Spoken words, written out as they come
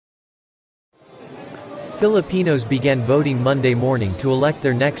Filipinos began voting Monday morning to elect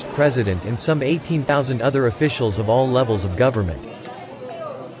their next president and some 18,000 other officials of all levels of government.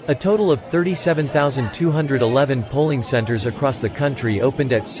 A total of 37,211 polling centers across the country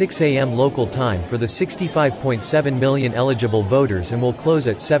opened at 6 a.m. local time for the 65.7 million eligible voters and will close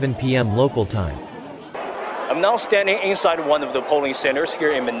at 7 p.m. local time. I'm now standing inside one of the polling centers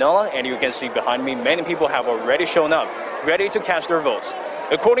here in Manila, and you can see behind me many people have already shown up, ready to cast their votes.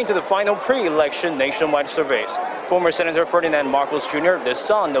 According to the final pre-election nationwide surveys, former Senator Ferdinand Marcos Jr., the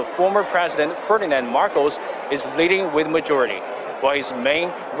son of former President Ferdinand Marcos, is leading with majority, while his main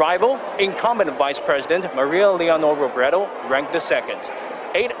rival, incumbent Vice President Maria Leonor Robredo, ranked the second.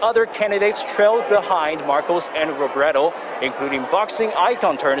 8 other candidates trailed behind Marcos and Robredo, including boxing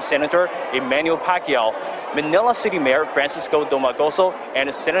icon turned Senator Emmanuel Pacquiao, Manila City Mayor Francisco Domagoso,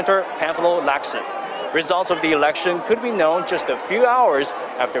 and Senator Panfilo Lacson. Results of the election could be known just a few hours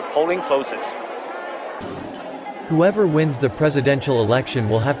after polling closes. Whoever wins the presidential election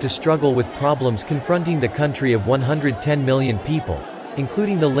will have to struggle with problems confronting the country of 110 million people,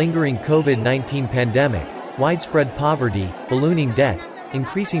 including the lingering COVID-19 pandemic, widespread poverty, ballooning debt,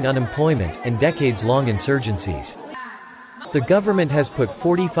 increasing unemployment, and decades-long insurgencies. The government has put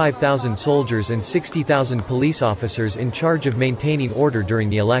 45,000 soldiers and 60,000 police officers in charge of maintaining order during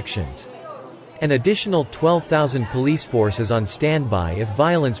the elections. An additional 12,000 police force is on standby if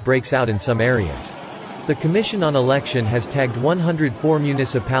violence breaks out in some areas. The Commission on Election has tagged 104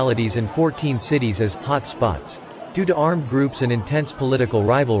 municipalities and 14 cities as hot spots, due to armed groups and intense political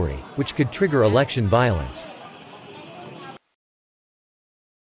rivalry, which could trigger election violence.